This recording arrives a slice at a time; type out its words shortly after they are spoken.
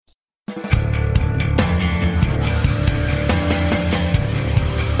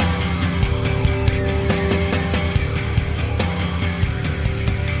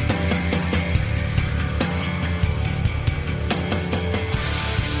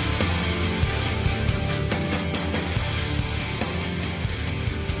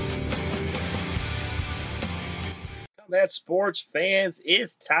that, sports fans?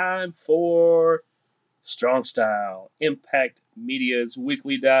 It's time for Strong Style, Impact Media's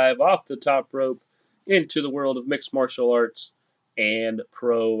weekly dive off the top rope into the world of mixed martial arts and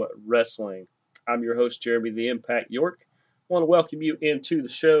pro wrestling. I'm your host, Jeremy the Impact York. I want to welcome you into the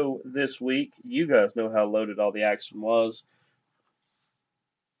show this week. You guys know how loaded all the action was.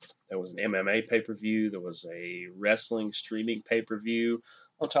 There was an MMA pay-per-view. There was a wrestling streaming pay-per-view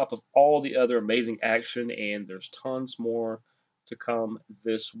on top of all the other amazing action, and there's tons more to come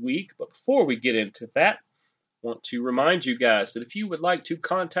this week. But before we get into that, I want to remind you guys that if you would like to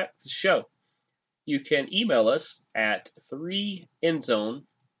contact the show, you can email us at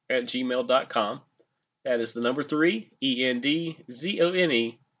 3endzone@gmail.com. That is the number 3,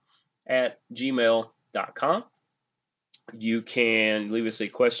 ENDZONE, @gmail.com. You can leave us a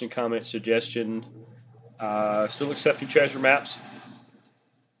question, comment, suggestion. Still accepting treasure maps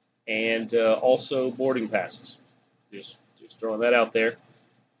and also boarding passes. Just throwing that out there.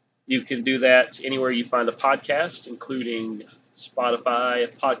 You can do that anywhere you find a podcast, including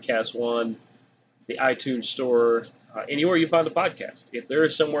Spotify, Podcast One, the iTunes Store, anywhere you find a podcast. If there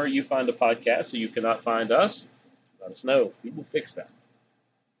is somewhere you find a podcast that you cannot find us, let us know. We will fix that.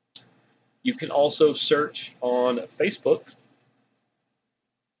 You can also search on Facebook.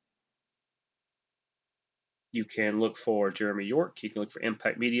 You can look for Jeremy York. You can look for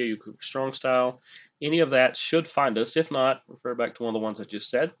Impact Media. You can look for Strong Style. Any of that should find us. If not, refer back to one of the ones I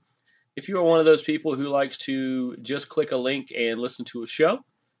just said. If you are one of those people who likes to just click a link and listen to a show,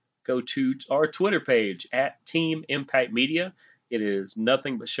 go to our Twitter page at Team Impact Media. It is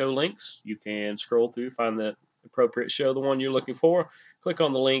nothing but show links. You can scroll through, find the appropriate show, the one you're looking for, click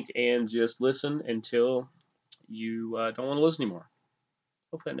on the link, and just listen until you don't want to listen anymore.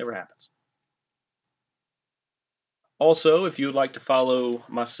 Hopefully that never happens. Also, if you would like to follow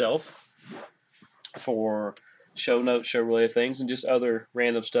myself for show notes, show related things, and just other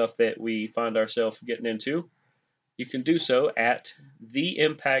random stuff that we find ourselves getting into, you can do so at The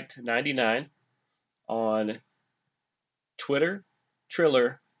Impact 99 on Twitter,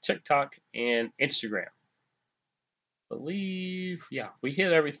 Triller, TikTok, and Instagram. I believe, we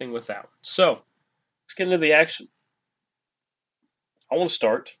hit everything with that. So, let's get into the action. I want to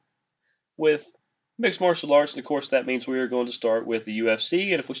start with mixed martial arts, and of course that means we are going to start with the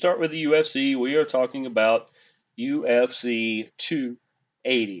UFC. And if we start with the UFC, we are talking about UFC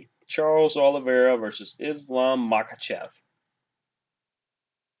 280. Charles Oliveira versus Islam Makhachev.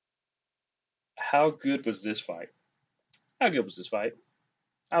 How good was this fight? How good was this fight?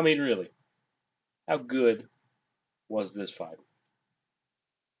 I mean, really. How good was this fight?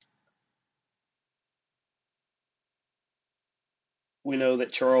 We know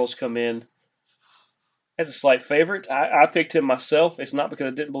that Charles come in as a slight favorite. I picked him myself. It's not because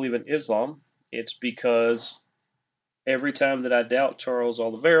I didn't believe in Islam. It's because every time that I doubt Charles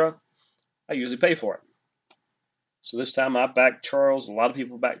Oliveira, I usually pay for it. So this time I backed Charles. A lot of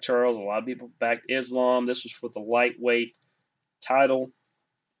people backed Charles. A lot of people backed Islam. This was for the lightweight title.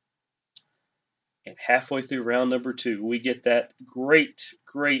 And halfway through round number 2, we get that great,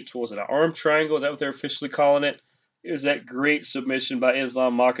 what was it, an arm triangle? Is that what they're officially calling it? It was that great submission by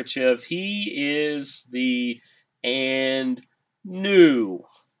Islam Makhachev. He is the new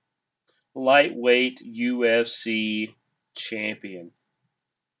lightweight UFC champion.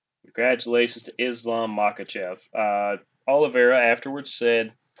 Congratulations to Islam Makhachev. Oliveira afterwards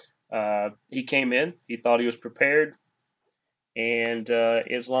said he came in, he thought he was prepared, and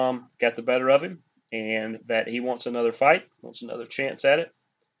Islam got the better of him, and that he wants another fight, wants another chance at it,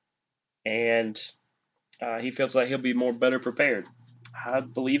 and he feels like he'll be better prepared. I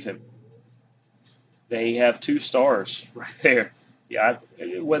believe him. They have 2 stars right there. Yeah,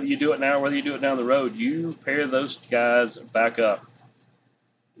 whether you do it now or whether you do it down the road, you pair those guys back up.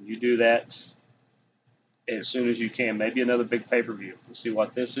 You do that as soon as you can. Maybe another big pay-per-view. Let's see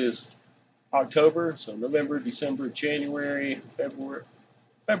what this is. October, so November, December, January, February,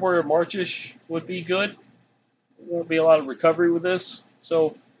 or March-ish would be good. There won't be a lot of recovery with this.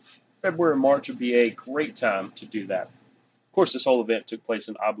 So February or March would be a great time to do that. Of course, this whole event took place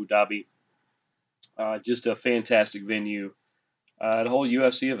in Abu Dhabi. Just a fantastic venue. The whole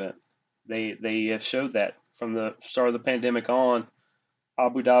UFC event. They have showed that from the start of the pandemic on.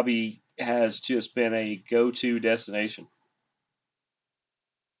 Abu Dhabi has just been a go-to destination.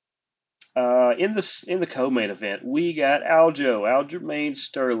 In the co-main event, we got Aljamain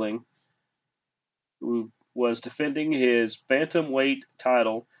Sterling, who was defending his bantamweight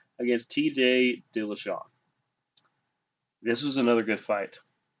title against TJ Dillashaw. This was another good fight.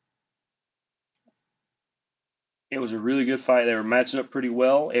 It was a really good fight. They were matching up pretty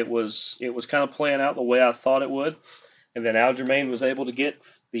well. It was kind of playing out the way I thought it would. And then Aljamain was able to get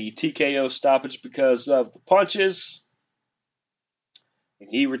the TKO stoppage because of the punches, and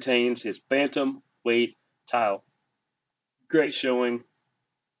he retains his bantamweight title. Great showing.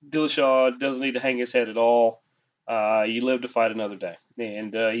 Dillashaw doesn't need to hang his head at all. You live to fight another day,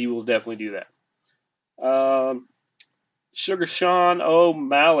 and he will definitely do that. Sugar Sean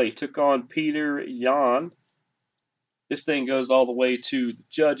O'Malley took on Peter Yan. This thing goes all the way to the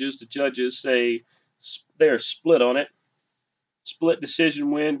judges. The judges say they're split on it. Split decision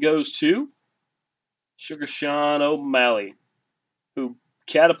win goes to Sugar Sean O'Malley, who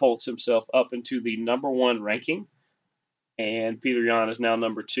catapults himself up into the #1 ranking. And Peter Yan is now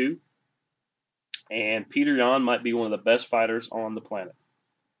 #2. And Peter Yan might be one of the best fighters on the planet.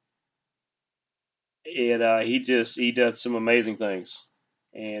 And he does some amazing things.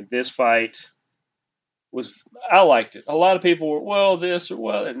 And this fight I liked it. A lot of people were, this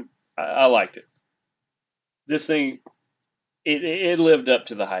or and I liked it. This thing, it lived up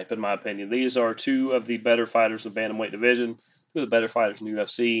to the hype, in my opinion. These are two of the better fighters in the bantamweight division, two of the better fighters in the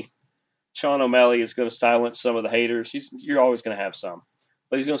UFC. Sean O'Malley is going to silence some of the haters. You're always going to have some.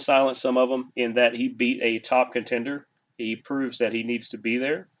 But he's going to silence some of them in that he beat a top contender. He proves that he needs to be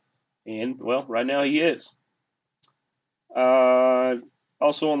there. And, right now he is.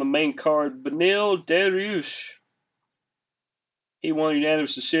 Also on the main card, Beneil Dariush. He won a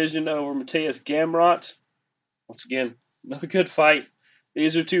unanimous decision over Mateus Gamrot. Once again, another good fight.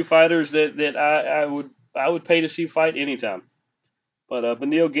 These are two fighters that I would pay to see fight anytime. But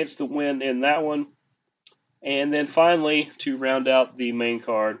Beneil gets the win in that one. And then finally, to round out the main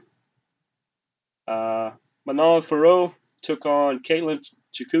card, Manon Farrow took on Caitlin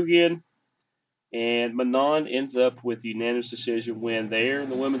Chikugian. And Manon ends up with the unanimous decision win there in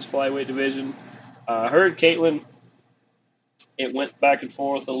the women's flyweight division. I heard Caitlin, it went back and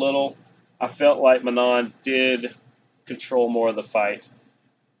forth a little. I felt like Manon did control more of the fight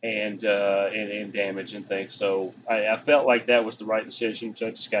and damage and things. So I felt like that was the right decision.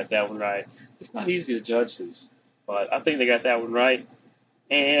 Judges got that one right. It's not easy to judge these, but I think they got that one right.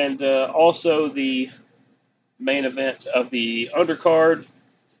 And also the main event of the undercard,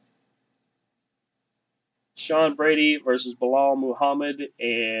 Sean Brady versus Bilal Muhammad,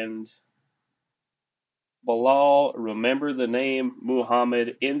 and Bilal, remember the name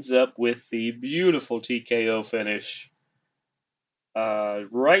Muhammad, ends up with the beautiful TKO finish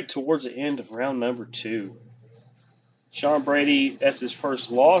right towards the end of round #2. Sean Brady, that's his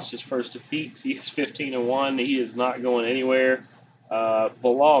first loss, his first defeat. He is 15-1. He is not going anywhere.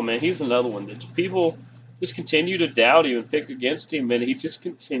 Bilal, man, he's another one that people just continue to doubt him and pick against him, and he just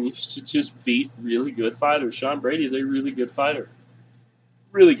continues to just beat really good fighters. Sean Brady is a really good fighter.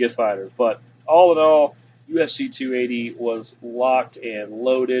 Really good fighter. But all in all, UFC 280 was locked and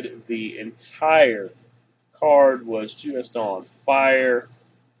loaded. The entire card was just on fire,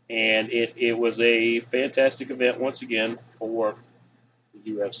 and it was a fantastic event once again for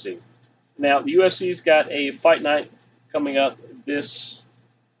the UFC. Now, the UFC's got a fight night coming up this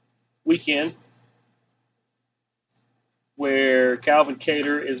weekend, where Calvin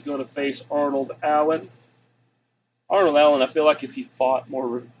Kattar is going to face Arnold Allen. Arnold Allen, I feel like if he fought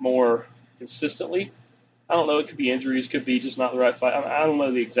more consistently, I don't know, it could be injuries, could be just not the right fight. I don't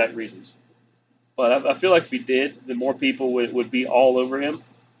know the exact reasons. But I feel like if he did, then more people would be all over him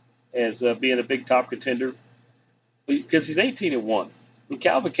as being a big top contender. Because he's 18-1. And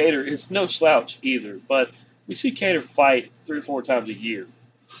Calvin Kattar is no slouch either. But we see Kattar fight 3 or 4 times a year.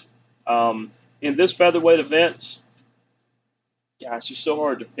 In this featherweight event, gosh, it's so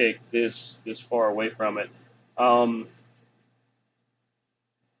hard to pick this far away from it.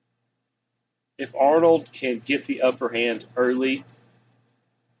 If Arnold can get the upper hand early,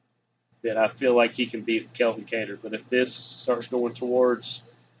 then I feel like he can beat Calvin Kattar. But if this starts going towards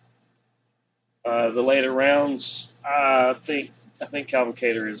the later rounds, I think Calvin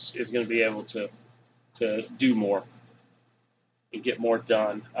Kattar is going to be able to do more and get more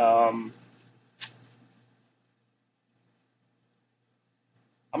done. I'm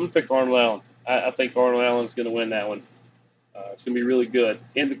going to pick Arnold Allen. I think Arnold Allen is going to win that one. It's going to be really good.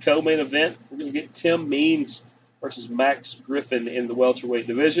 In the co-main event, we're going to get Tim Means versus Max Griffin in the welterweight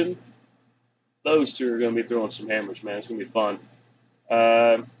division. Those two are going to be throwing some hammers, man. It's going to be fun.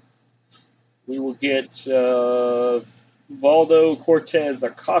 We will get Valdo Cortez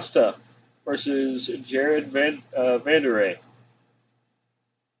Acosta versus Jared Vanderay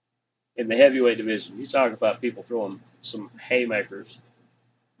in the heavyweight division. You talk about people throwing some haymakers.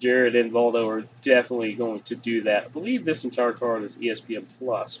 Jared and Valdo are definitely going to do that. I believe this entire card is ESPN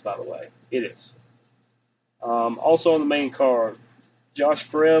Plus, by the way. It is. Also on the main card, Josh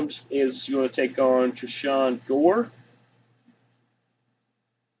Fremd is going to take on Trishan Gore.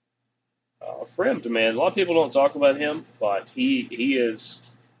 for him, man, a lot of people don't talk about him, but he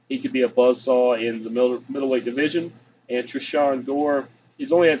could be a buzzsaw in the middleweight division. And Trishan Gore,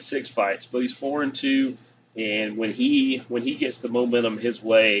 he's only had 6 fights, but he's 4-2. And when he gets the momentum his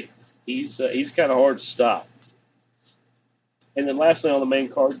way, he's kind of hard to stop. And then lastly on the main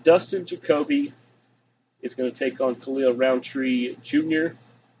card, Dustin Jacoby is going to take on Khalil Roundtree Jr.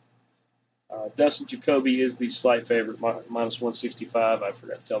 Dustin Jacoby is the slight favorite, minus 165. I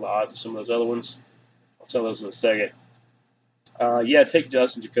forgot to tell the odds of some of those other ones. I'll tell those in a second. Take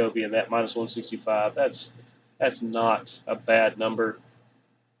Dustin Jacoby in that minus 165. That's not a bad number.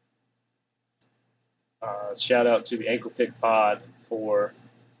 Shout out to the Ankle Pick Pod for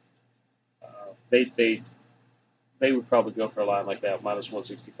they would probably go for a line like that, minus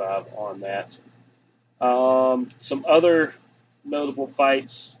 165 on that. Some other notable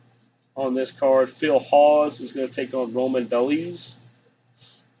fights on this card. Phil Hawes is going to take on Roman Dolidze.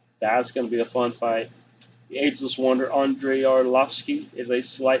 That's going to be a fun fight. The ageless wonder Andrei Arlovsky is a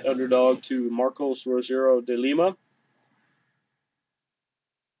slight underdog to Marcos Rogero de Lima.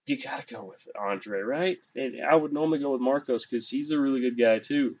 You got to go with Andre, right? And I would normally go with Marcos because he's a really good guy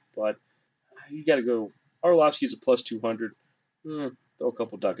too. But you got to go. Arlovsky's a plus 200. Throw a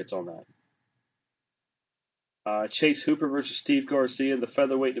couple ducats on that. Chase Hooper versus Steve Garcia in the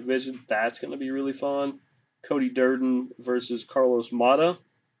featherweight division. That's going to be really fun. Cody Durden versus Carlos Mata.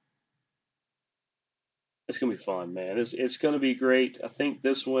 It's going to be fun, man. It's going to be great. I think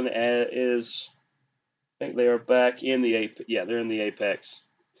this one is. I think they are back in the Apex. Yeah, they're in the Apex.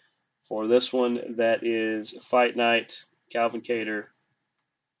 For this one, that is Fight Night. Calvin Kattar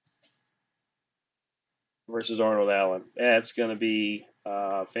versus Arnold Allen. That's going to be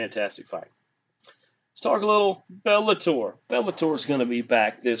a fantastic fight. Let's talk a little Bellator. Bellator's going to be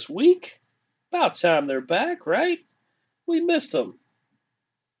back this week. About time they're back, right? We missed them.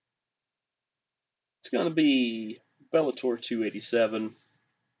 It's going to be Bellator 287.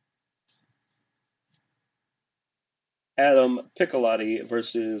 Adam Piccolotti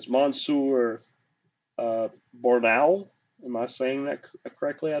versus Mansour Bornau. Am I saying that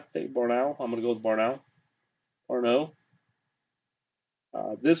correctly? I think Bornau. I'm going to go with Bornau. Bornau.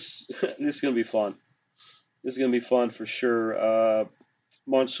 This is going to be fun. This is going to be fun for sure.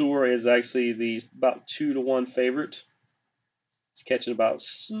 Mansour is actually the about 2-1 favorite. He's catching about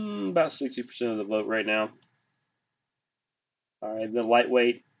 60% of the vote right now. All right, the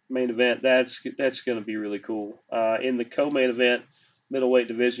lightweight main event, that's going to be really cool. In the co-main event, middleweight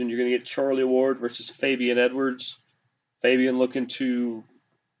division, you're going to get Charlie Ward versus Fabian Edwards. Fabian looking to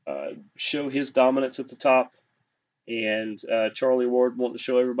show his dominance at the top, and Charlie Ward wanting to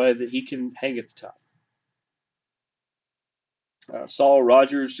show everybody that he can hang at the top. Saul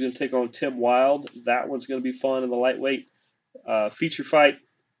Rogers is going to take on Tim Wilde. That one's going to be fun in the lightweight feature fight.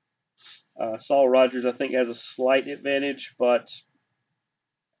 Saul Rogers, I think, has a slight advantage, but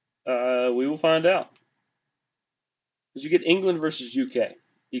we will find out. Because you get England versus UK.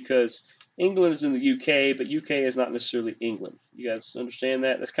 Because England is in the UK, but UK is not necessarily England. You guys understand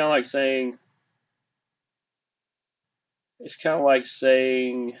that? That's kind of like saying. It's kind of like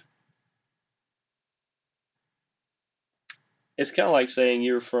saying. It's kind of like saying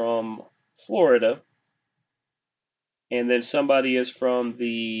you're from Florida, and then somebody is from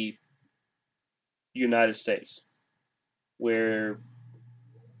the United States, where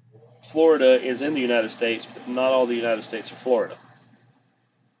Florida is in the United States, but not all the United States are Florida.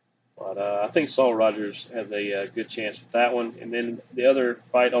 But I think Saul Rogers has a good chance with that one. And then the other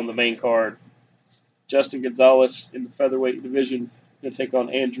fight on the main card, Justin Gonzalez in the featherweight division, going to take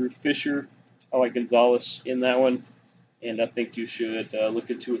on Andrew Fisher. I like Gonzalez in that one, and I think you should look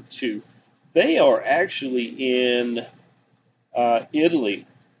into it too. They are actually in Italy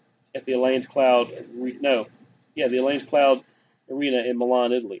at the Elaine's Cloud. The Elaine's Cloud Arena in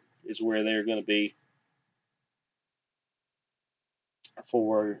Milan, Italy is where they're going to be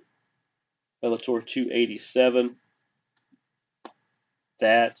for Bellator 287.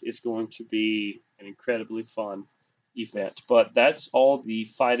 That is going to be an incredibly fun event. But that's all the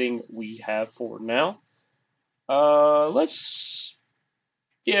fighting we have for now. Let's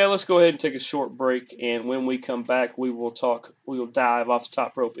go ahead and take a short break, and when we come back, we will dive off the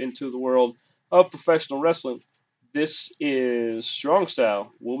top rope into the world of professional wrestling. This is Strong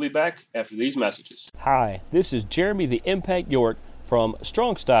Style. We'll be back after these messages. Hi, this is Jeremy the Impact York from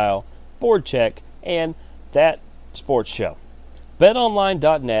Strong Style, Board Check, and That Sports Show.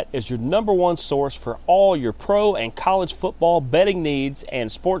 BetOnline.net is your number one source for all your pro and college football betting needs and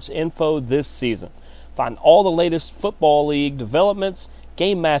sports info this season. Find all the latest football league developments,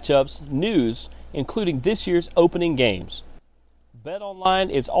 game matchups, news, including this year's opening games.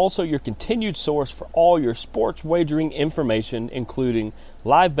 BetOnline is also your continued source for all your sports wagering information, including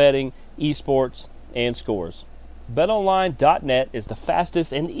live betting, esports, and scores. BetOnline.net is the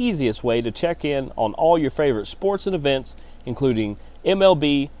fastest and easiest way to check in on all your favorite sports and events, including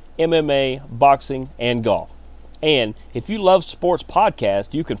MLB, MMA, boxing, and golf. And if you love sports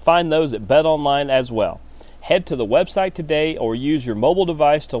podcasts, you can find those at BetOnline as well. Head to the website today or use your mobile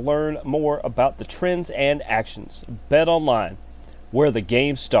device to learn more about the trends and actions. BetOnline, where the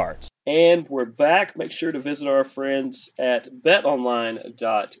game starts. And we're back. Make sure to visit our friends at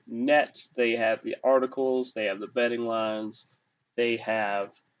betonline.net. They have the articles, they have the betting lines, they have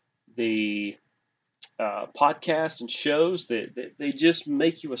the podcasts and shows that they just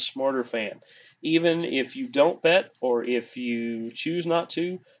make you a smarter fan. Even if you don't bet, or if you choose not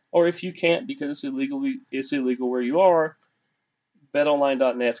to, or if you can't because it's illegal where you are,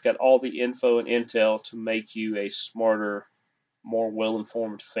 betonline.net's got all the info and intel to make you a smarter, more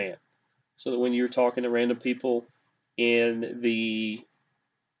well-informed fan. So that when you're talking to random people in the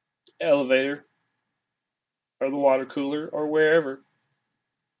elevator or the water cooler or wherever,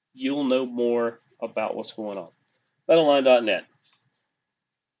 you'll know more about what's going on. BetOnline.net.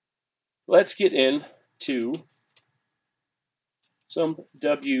 Let's get into some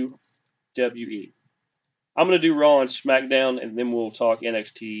WWE. I'm going to do Raw and SmackDown, and then we'll talk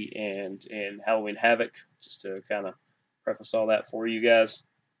NXT and Halloween Havoc, just to kind of preface all that for you guys,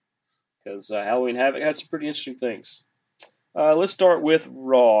 because Halloween Havoc had some pretty interesting things. Let's start with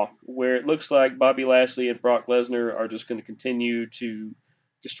Raw, where it looks like Bobby Lashley and Brock Lesnar are just going to continue to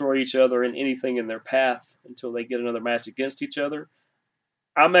destroy each other and anything in their path until they get another match against each other.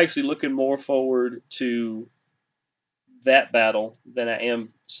 I'm actually looking more forward to that battle than I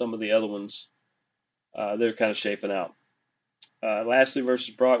am some of the other ones they're kind of shaping out. Lashley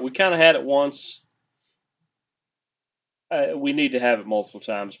versus Brock, we kind of had it once. We need to have it multiple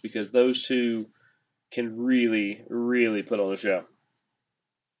times because those two can really, really put on a show.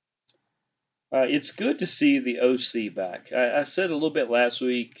 It's good to see the OC back. I said a little bit last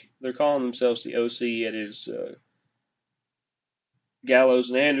week, they're calling themselves the OC. It is Gallows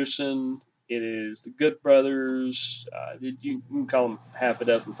and Anderson. It is the Good Brothers. You can call them half a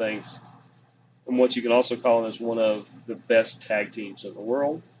dozen things. And what you can also call them is one of the best tag teams in the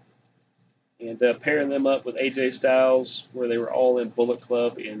world. And pairing them up with AJ Styles, where they were all in Bullet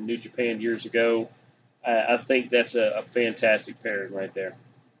Club in New Japan years ago, I think that's a fantastic pairing right there.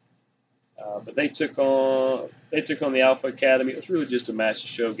 But they took on the Alpha Academy. It was really just a match to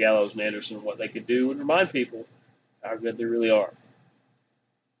show Gallows and Anderson what they could do and remind people how good they really are.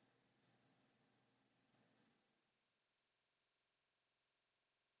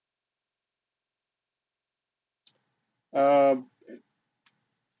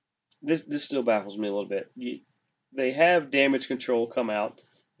 This still baffles me a little bit. They have Damage Control come out,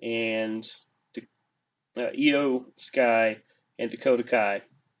 and Io Sky and Dakota Kai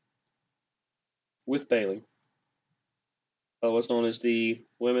with Bayley, what's known as the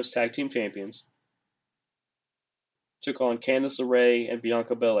Women's Tag Team Champions, took on Candice LeRae and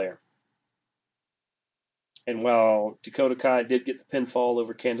Bianca Belair. And while Dakota Kai did get the pinfall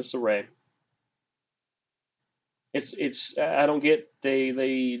over Candice LeRae, it's I don't get they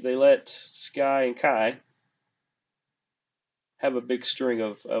let Sky and Kai have a big string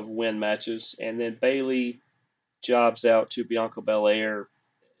of win matches, and then Bayley jobs out to Bianca Belair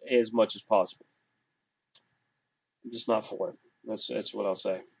as much as possible. I'm just not for it. That's what I'll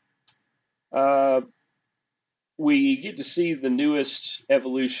say. We get to see the newest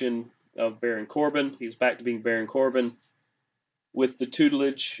evolution of Baron Corbin. He's back to being Baron Corbin with the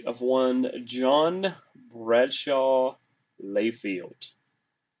tutelage of one John Bradshaw Layfield.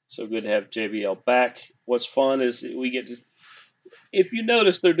 So good to have JBL back. What's fun is we get to, if you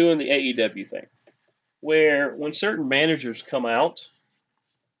notice, they're doing the AEW thing, where when certain managers come out,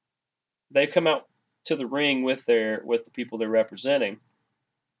 they come out to the ring with the people they're representing,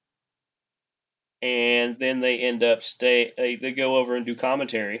 and then they end up they go over and do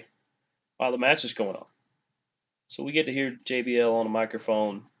commentary while the match is going on. So we get to hear JBL on a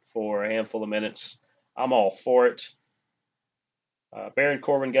microphone for a handful of minutes. I'm all for it. Baron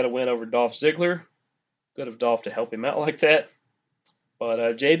Corbin got a win over Dolph Ziggler. Good of Dolph to help him out like that.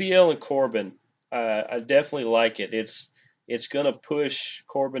 But JBL and Corbin, I definitely like it. It's going to push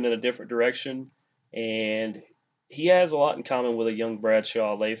Corbin in a different direction, and he has a lot in common with a young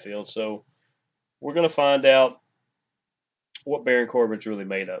Bradshaw Layfield. So we're going to find out what Baron Corbin's really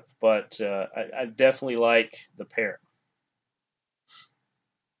made of. But I definitely like the pair.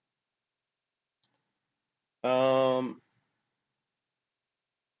 We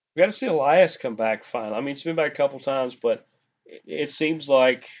got to see Elias come back finally. I mean, he's been back a couple times, but it seems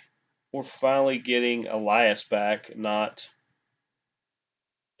like we're finally getting Elias back, not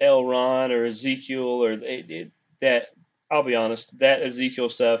Elron or Ezekiel or that. I'll be honest, that Ezekiel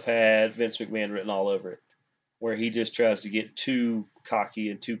stuff had Vince McMahon written all over it, where he just tries to get too cocky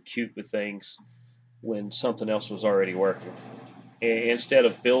and too cute with things when something else was already working. And instead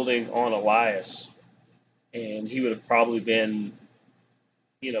of building on Elias, and he would have probably been,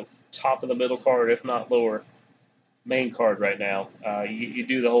 top of the middle card, if not lower, main card right now. You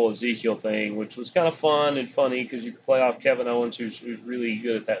do the whole Ezekiel thing, which was kind of fun and funny because you could play off Kevin Owens, who's really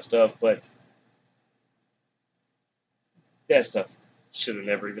good at that stuff, but that stuff should have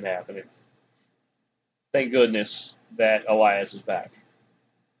never even happened. Thank goodness that Elias is back.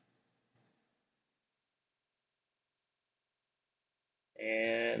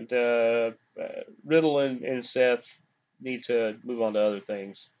 And Riddle and Seth need to move on to other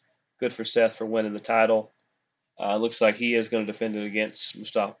things. Good for Seth for winning the title. Looks like he is going to defend it against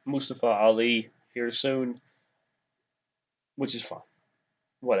Mustafa Ali here soon, which is fine.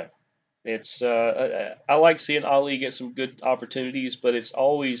 Whatever. It's I like seeing Ali get some good opportunities, but it's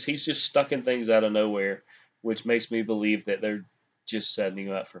always he's just stuck in things out of nowhere, which makes me believe that they're just setting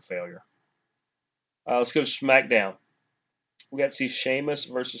him up for failure. Let's go to SmackDown. We got to see Sheamus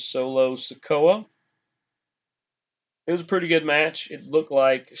versus Solo Sikoa. It was a pretty good match. It looked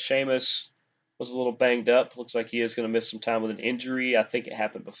like Sheamus was a little banged up. Looks like he is going to miss some time with an injury. I think it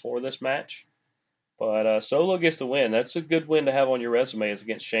happened before this match. But Solo gets the win. That's a good win to have on your resume is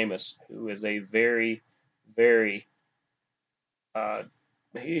against Sheamus, who is a very, very,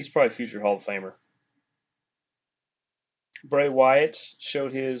 he's probably a future Hall of Famer. Bray Wyatt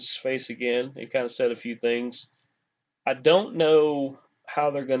showed his face again. He kind of said a few things. I don't know how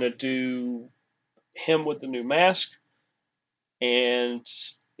they're going to do him with the new mask and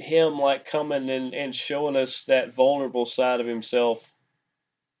him like coming and showing us that vulnerable side of himself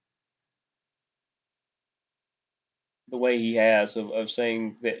the way he has of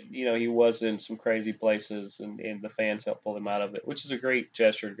saying that he was in some crazy places and the fans helped pull him out of it, which is a great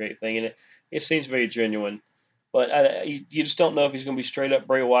gesture, a great thing, and it seems very genuine. But you just don't know if he's going to be straight up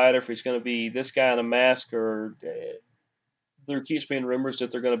Bray Wyatt or if he's going to be this guy in a mask, or there keeps being rumors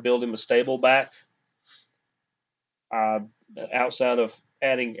that they're going to build him a stable back. Outside of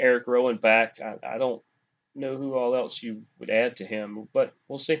adding Eric Rowan back, I don't know who all else you would add to him, but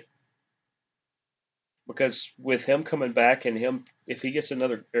we'll see. Because with him coming back and him, if he gets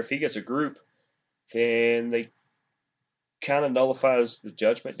a group, then they kind of nullifies the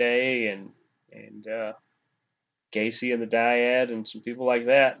Judgment Day and Gacy and the Dyad and some people like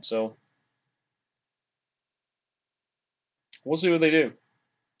that. So we'll see what they do.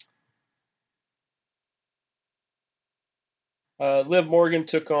 Liv Morgan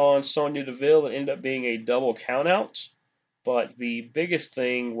took on Sonya Deville and ended up being a double countout. But the biggest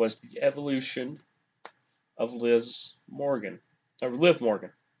thing was the evolution of Liv Morgan. What did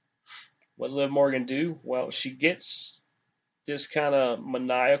Liv Morgan do? Well, she gets this kind of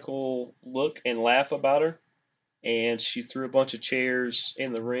maniacal look and laugh about her, and she threw a bunch of chairs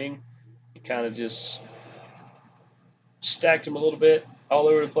in the ring and kind of just stacked them a little bit all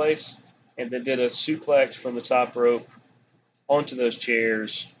over the place, and then did a suplex from the top rope onto those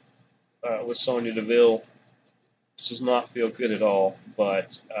chairs with Sonya Deville. This does not feel good at all,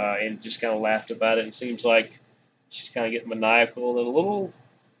 but and just kind of laughed about it. It seems like she's kind of getting maniacal and a little.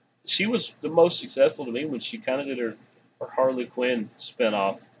 She was the most successful to me when she kind of did her Harley Quinn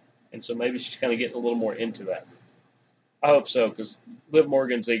spinoff, and so maybe she's kind of getting a little more into that. I hope so, because Liv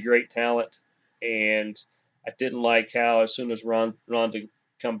Morgan's a great talent, and I didn't like how as soon as Ronda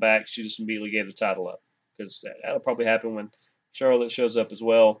come back, she just immediately gave the title up, because that'll probably happen when Charlotte shows up as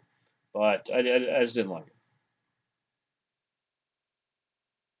well, but I just didn't like it.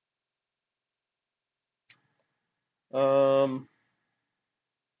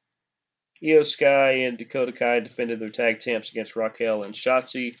 Io Sky and Dakota Kai defended their tag champs against Raquel and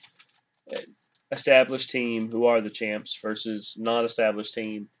Shotzi. Established team who are the champs versus non-established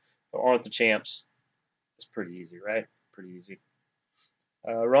team who aren't the champs. It's pretty easy, right? Pretty easy.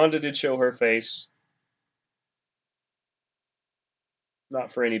 Ronda did show her face.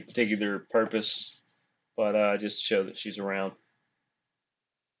 Not for any particular purpose, but just to show that she's around.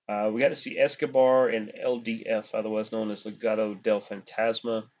 We got to see Escobar and LDF, otherwise known as Legado del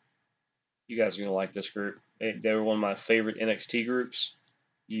Fantasma. You guys are going to like this group. They were one of my favorite NXT groups.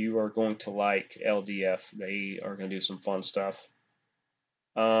 You are going to like LDF. They are going to do some fun stuff.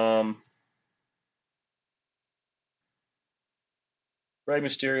 Rey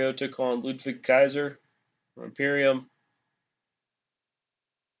Mysterio took on Ludwig Kaiser from Imperium.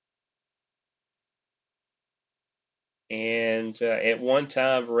 And at one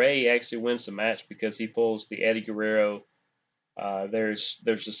time, Ray actually wins the match because he pulls the Eddie Guerrero. There's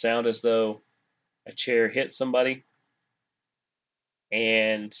a sound as though a chair hit somebody,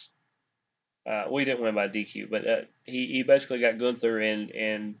 and we didn't win by DQ, but he basically got Gunther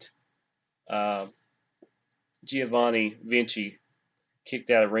and uh, Giovanni Vinci kicked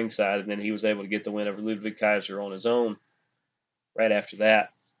out of ringside, and then he was able to get the win over Ludwig Kaiser on his own right after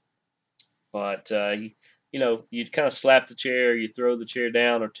that. But you kind of slap the chair, you throw the chair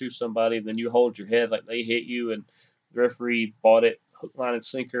down or to somebody, then you hold your head like they hit you, and the referee bought it hook, line, and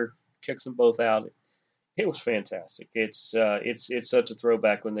sinker, kicks them both out. It was fantastic. It's such a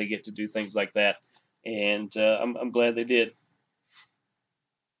throwback when they get to do things like that, and I'm glad they did.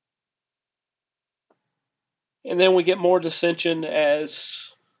 And then we get more dissension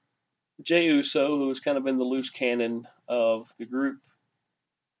as Jey Uso, who has kind of been the loose cannon of the group,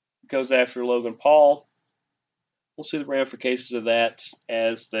 goes after Logan Paul. We'll see the ramifications of that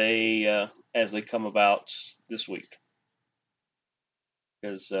as they come about this week.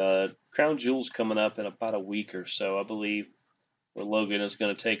 Because Crown Jewel's coming up in about a week or so, I believe, where Logan is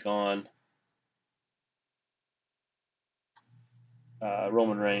going to take on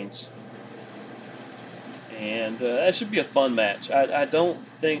Roman Reigns. And that should be a fun match. I don't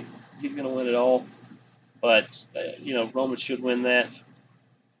think he's going to win it all, but Roman should win that. We'll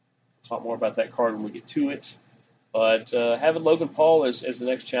talk more about that card when we get to it. But having Logan Paul as the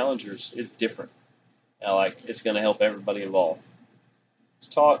next challenger is different. It's going to help everybody involved.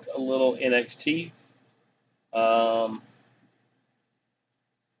 Let's talk a little NXT. Joe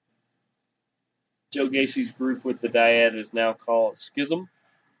Gacy's group with the dyad is now called Schism.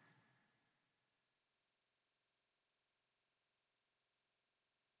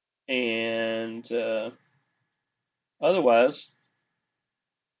 And otherwise,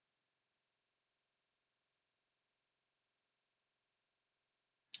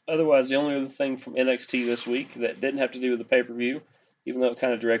 the only other thing from NXT this week that didn't have to do with the pay-per-view, even though it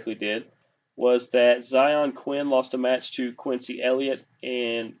kind of directly did, was that Zion Quinn lost a match to Quincy Elliott,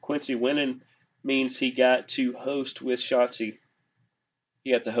 and Quincy winning means he got to host with Shotzi.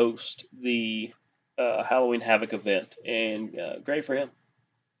 He got to host the Halloween Havoc event, and great for him.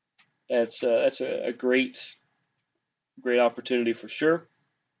 That's a great opportunity for sure.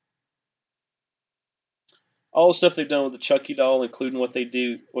 All the stuff they've done with the Chucky doll, including what they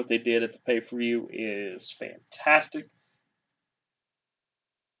did at the pay-per-view, is fantastic.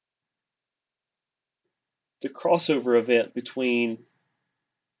 The crossover event between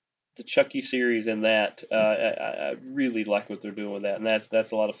the Chucky series and that, I really like what they're doing with that, and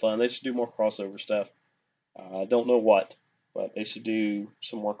that's a lot of fun. They should do more crossover stuff. I don't know what, but they should do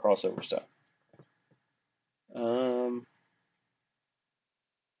some more crossover stuff.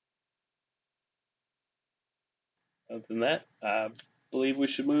 Other than that, I believe we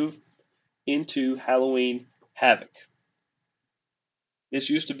should move into Halloween Havoc. This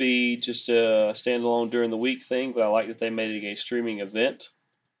used to be just a standalone during the week thing, but I like that they made it a streaming event,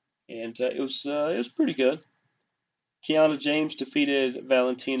 and it was pretty good. Kiana James defeated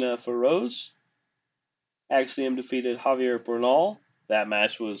Valentina Feroz. Axiom defeated Javier Bernal. That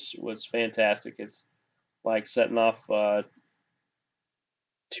match was fantastic. It's like setting off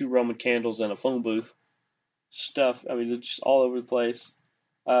 2 Roman candles in a phone booth. Stuff. I mean, they're just all over the place.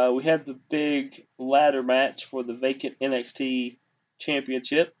 We had the big ladder match for the vacant NXT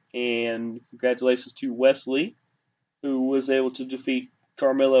Championship, and congratulations to Wesley, who was able to defeat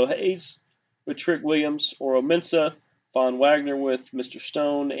Carmelo Hayes with Trick Williams, Oro Mensah, Von Wagner with Mr.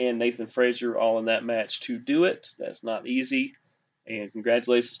 Stone, and Nathan Frazier all in that match to do it. That's not easy. And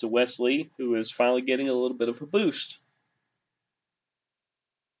congratulations to Wesley, who is finally getting a little bit of a boost.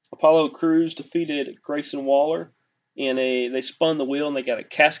 Apollo Crews defeated Grayson Waller in they spun the wheel and they got a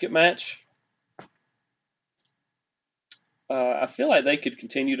casket match. I feel like they could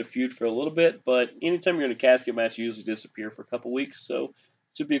continue to feud for a little bit, but anytime you're in a casket match, you usually disappear for a couple weeks. So it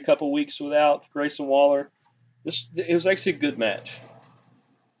should be a couple weeks without Grayson Waller. It was actually a good match.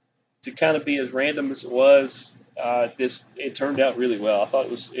 To kind of be as random as it was, it turned out really well. I thought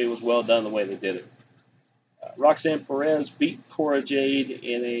it was well done the way they did it. Roxanne Perez beat Cora Jade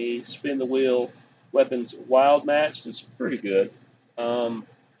in a spin the wheel weapons wild match. It's pretty good. You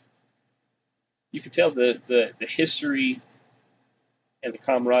can tell the history and the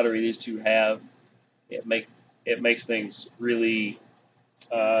camaraderie these two have. It makes things really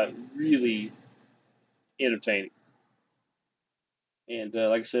really entertaining. And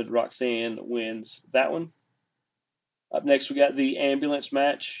like I said, Roxanne wins that one. Up next, we got the ambulance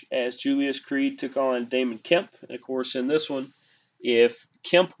match as Julius Creed took on Damon Kemp. And of course, in this one, if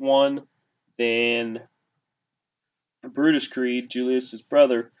Kemp won, then Brutus Creed, Julius's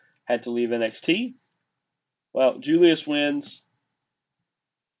brother, had to leave NXT. Well, Julius wins,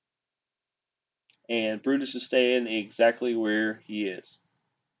 and Brutus is staying exactly where he is.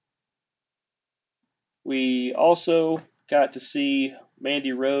 We also got to see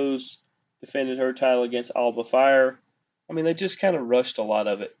Mandy Rose defended her title against Alba Fire. I mean, they just kind of rushed a lot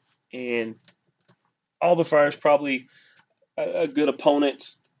of it, and Alba Fire is probably a good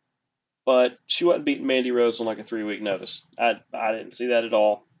opponent, but she wasn't beating Mandy Rose on like a 3-week notice. I didn't see that at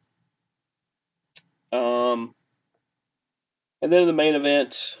all. And then in the main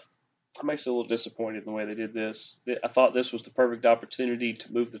event, I'm actually a little disappointed in the way they did this. I thought this was the perfect opportunity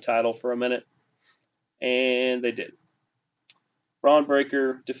to move the title for a minute, and they did. Braun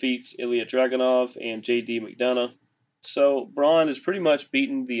Breaker defeats Ilya Dragunov and J.D. McDonough. So Braun has pretty much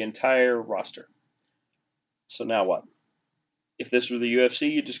beaten the entire roster. So now what? If this were the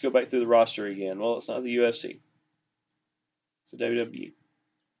UFC, you'd just go back through the roster again. Well, it's not the UFC. It's the WWE.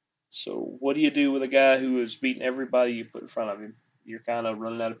 So what do you do with a guy who has beaten everybody you put in front of him? You're kind of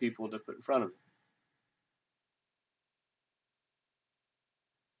running out of people to put in front of him.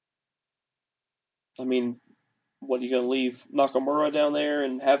 I mean, what are you going to leave Nakamura down there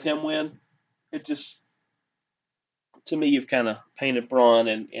and have him win? It just, to me, you've kind of painted Braun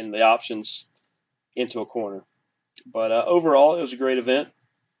and the options into a corner. But overall, it was a great event.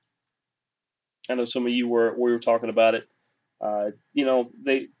 I know some of you we were talking about it.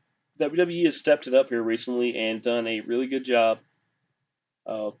 WWE has stepped it up here recently and done a really good job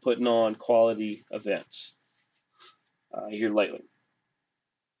of putting on quality events here lately.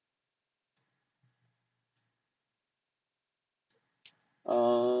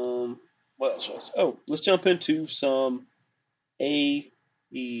 What else was? Oh, let's jump into some AEW.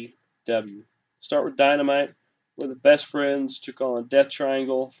 Start with Dynamite, where the Best Friends took on Death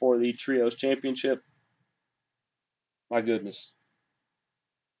Triangle for the Trios Championship. My goodness.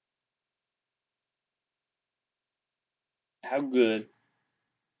 How good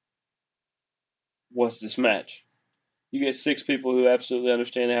was this match? You get 6 people who absolutely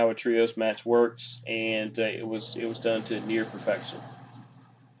understand how a trios match works, and it was done to near perfection.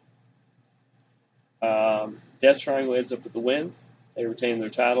 Death Triangle ends up with the win. They retain their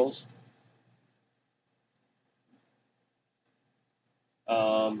titles.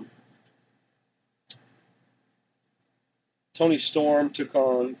 Toni Storm took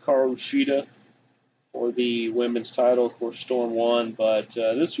on Karu Shida for the women's title. Of course, Storm won, but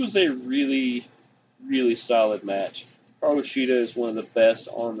this was a really, really solid match. Karu Shida is one of the best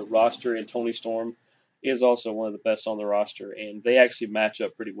on the roster, and Toni Storm is also one of the best on the roster, and they actually match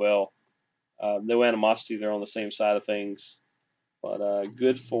up pretty well. No animosity; they're on the same side of things. But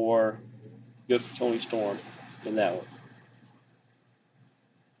good for Toni Storm in that one.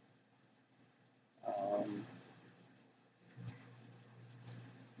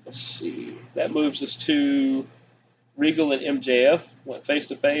 Let's see. That moves us to Regal and MJF went face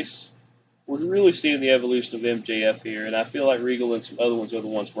to face. We're really seeing the evolution of MJF here, and I feel like Regal and some other ones are the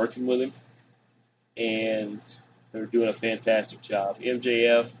ones working with him, and they're doing a fantastic job.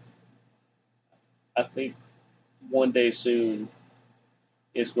 MJF, I think one day soon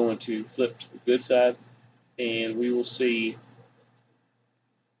is going to flip to the good side, and we will see.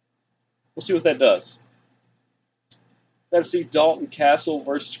 We'll see what that does. Got to see Dalton Castle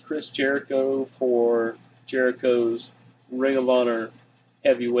versus Chris Jericho for Jericho's Ring of Honor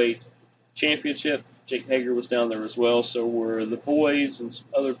Heavyweight Championship. Jake Hager was down there as well, so were the boys and some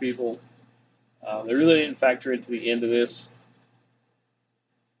other people. They really didn't factor into the end of this.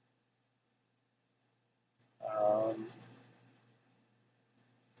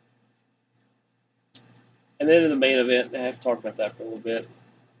 And then in the main event, I have to talk about that for a little bit.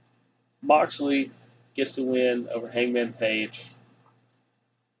 Moxley gets the win over Hangman Page.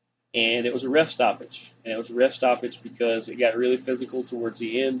 And it was a ref stoppage. And it was a ref stoppage because it got really physical towards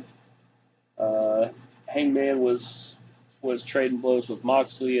the end. Hangman was trading blows with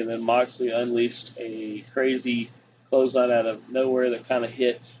Moxley, and then Moxley unleashed a crazy clothesline out of nowhere that kind of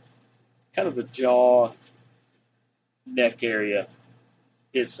hit kind of the jaw, neck area,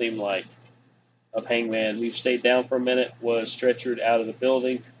 it seemed like, of Hangman. He stayed down for a minute, was stretchered out of the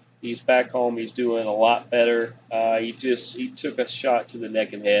building. He's back home. He's doing a lot better. He took a shot to the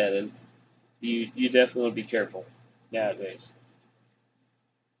neck and head, and you definitely want to be careful nowadays.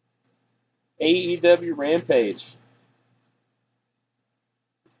 AEW Rampage.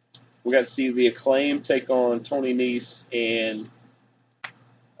 We got to see the Acclaim take on Tony Nese and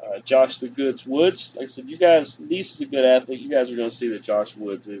Josh the Goods Woods. Like I said, you guys, Nese is a good athlete. You guys are going to see that Josh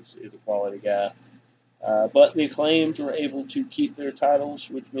Woods is a quality guy. But the Acclaimed were able to keep their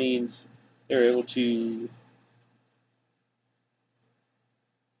titles, which means they're able to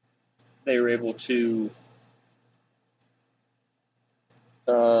they were able to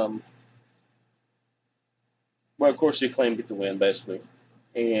well, of course, the Acclaim get the win, basically.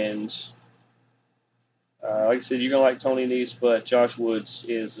 And like I said, you're going to like Tony Nese, but Josh Woods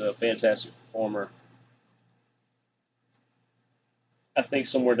is a fantastic performer. I think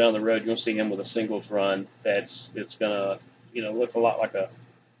somewhere down the road, you're going to see him with a singles run it's going to look a lot like a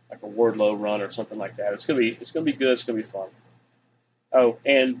Wardlow run or something like that. It's going to be good. It's going to be fun. Oh,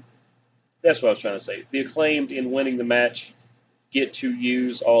 and that's what I was trying to say. The Acclaimed, in winning the match, get to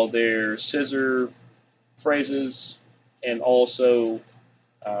use all their scissor phrases and also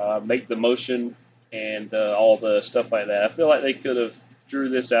make the motion and all the stuff like that. I feel like they could have drew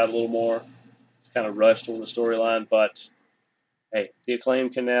this out a little more, kind of rushed on the storyline, but hey, the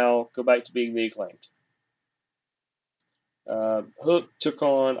Acclaimed can now go back to being the Acclaimed. Hook took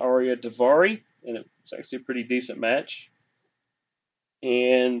on Arya Davari, and it was actually a pretty decent match.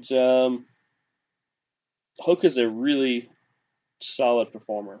 And Hook is a really solid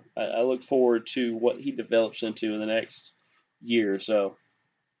performer. I look forward to what he develops into in the next year or so.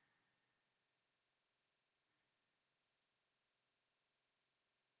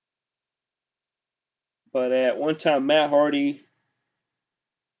 But at one time, Matt Hardy.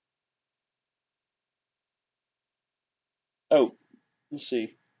 Oh, let's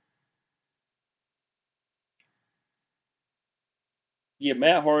see. Yeah,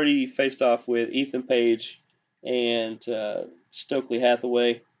 Matt Hardy faced off with Ethan Page and Stokely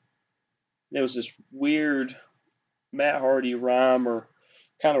Hathaway. There was this weird Matt Hardy rhyme or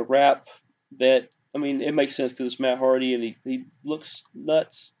kind of rap that, I mean, it makes sense because it's Matt Hardy and he looks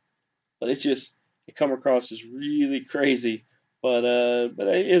nuts, but it come across as really crazy. But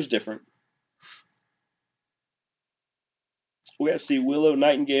it was different. We got to see Willow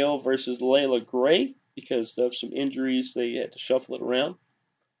Nightingale versus Layla Gray because of some injuries. They had to shuffle it around.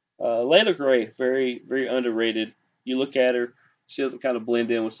 Layla Gray, very, very underrated. You look at her, she doesn't kind of blend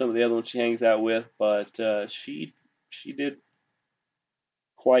in with some of the other ones she hangs out with, but she did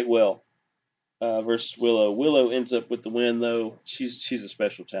quite well versus Willow. Willow ends up with the win, though. She's a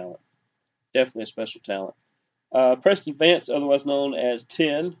special talent. Definitely a special talent. Preston Vance, otherwise known as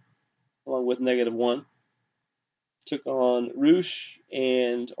 10, along with -1, took on Roosh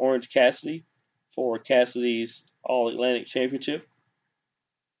and Orange Cassidy for Cassidy's All-Atlantic Championship.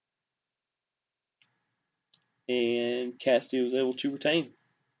 And Cassidy was able to retain.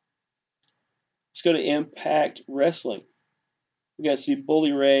 Let's go to Impact Wrestling. We got to see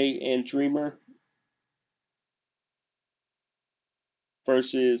Bully Ray and Dreamer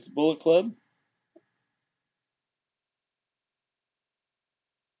versus Bullet Club.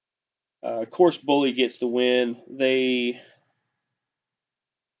 Of course, Bully gets the win.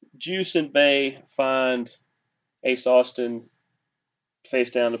 Juice and Bay find Ace Austin face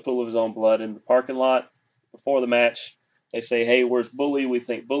down in a pool of his own blood in the parking lot before the match. They say, "Hey, where's Bully? We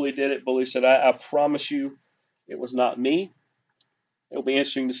think Bully did it." Bully said, I promise you it was not me. It'll be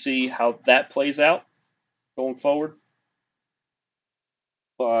interesting to see how that plays out going forward.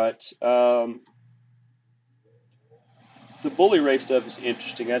 But the Bully Ray stuff is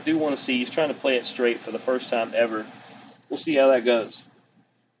interesting. I do want to see. He's trying to play it straight for the first time ever. We'll see how that goes.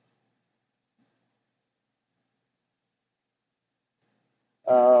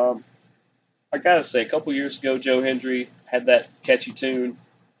 I gotta say, a couple years ago, Joe Hendry had that catchy tune,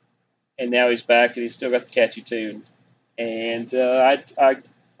 and now he's back and he's still got the catchy tune. And I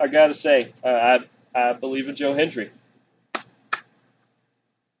gotta say, I believe in Joe Hendry.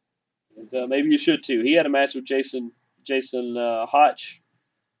 And maybe you should too. He had a match with Jason Hotch.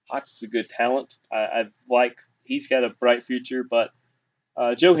 Hotch is a good talent. I like. He's got a bright future, but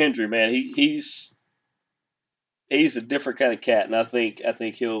Joe Hendry, man, he's a different kind of cat, and I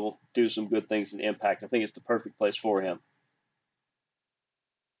think he'll do some good things in Impact. I think it's the perfect place for him.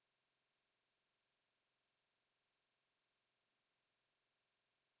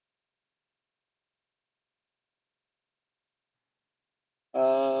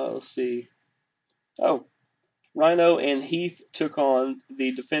 Let's see. Oh, Rhino and Heath took on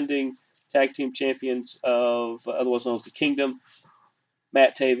the defending tag team champions of otherwise known as the Kingdom,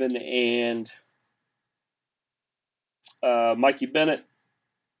 Matt Taven and Mikey Bennett,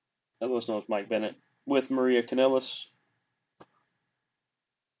 otherwise known as Mike Bennett, with Maria Kanellis.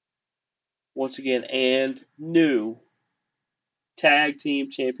 Once again, and new tag team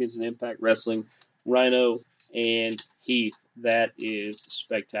champions in Impact Wrestling, Rhino and Heath. That is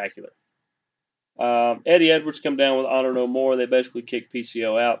spectacular. Eddie Edwards come down with Honor No More. They basically kicked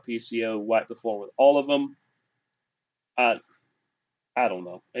PCO out. PCO wiped the floor with all of them. I don't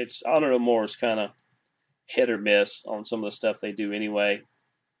know. It's Honor No More is kind of hit or miss on some of the stuff they do anyway.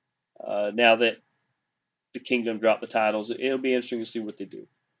 now that the Kingdom dropped the titles. It'll be interesting to see what they do.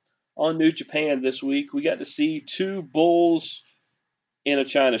 On New Japan this week, we got to see two bulls in a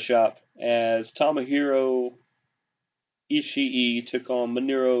china shop as Tomohiro Ishii took on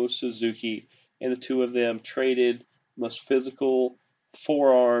Minoru Suzuki, and the two of them traded most physical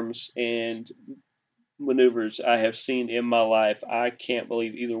forearms and maneuvers I have seen in my life. I can't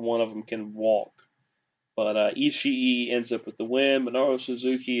believe either one of them can walk. But Ishii ends up with the win. Minoru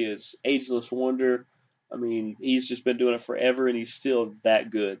Suzuki is ageless wonder. I mean, he's just been doing it forever, and he's still that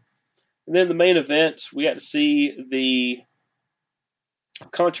good. And then the main event, we got to see the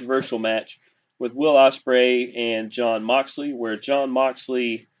controversial match with Will Ospreay and Jon Moxley, where Jon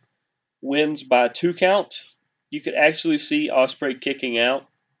Moxley wins by 2 count. You could actually see Ospreay kicking out,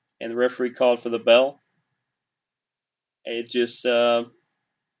 and the referee called for the bell. It just, I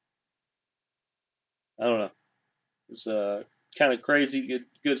don't know. It was kind of crazy.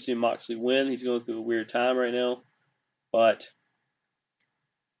 Good to see Moxley win. He's going through a weird time right now. But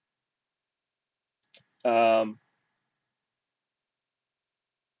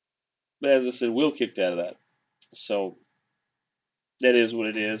as I said, Will kicked out of that. So that is what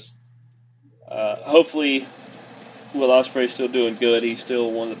it is. Hopefully, Will Ospreay's still doing good. He's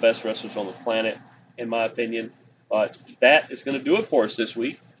still one of the best wrestlers on the planet, in my opinion. But that is going to do it for us this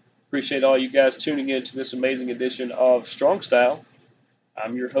week. Appreciate all you guys tuning in to this amazing edition of Strong Style.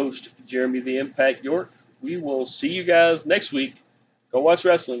 I'm your host, Jeremy the Impact York. We will see you guys next week. Go watch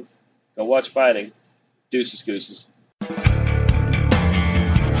wrestling. Go watch fighting. Deuces, gooses.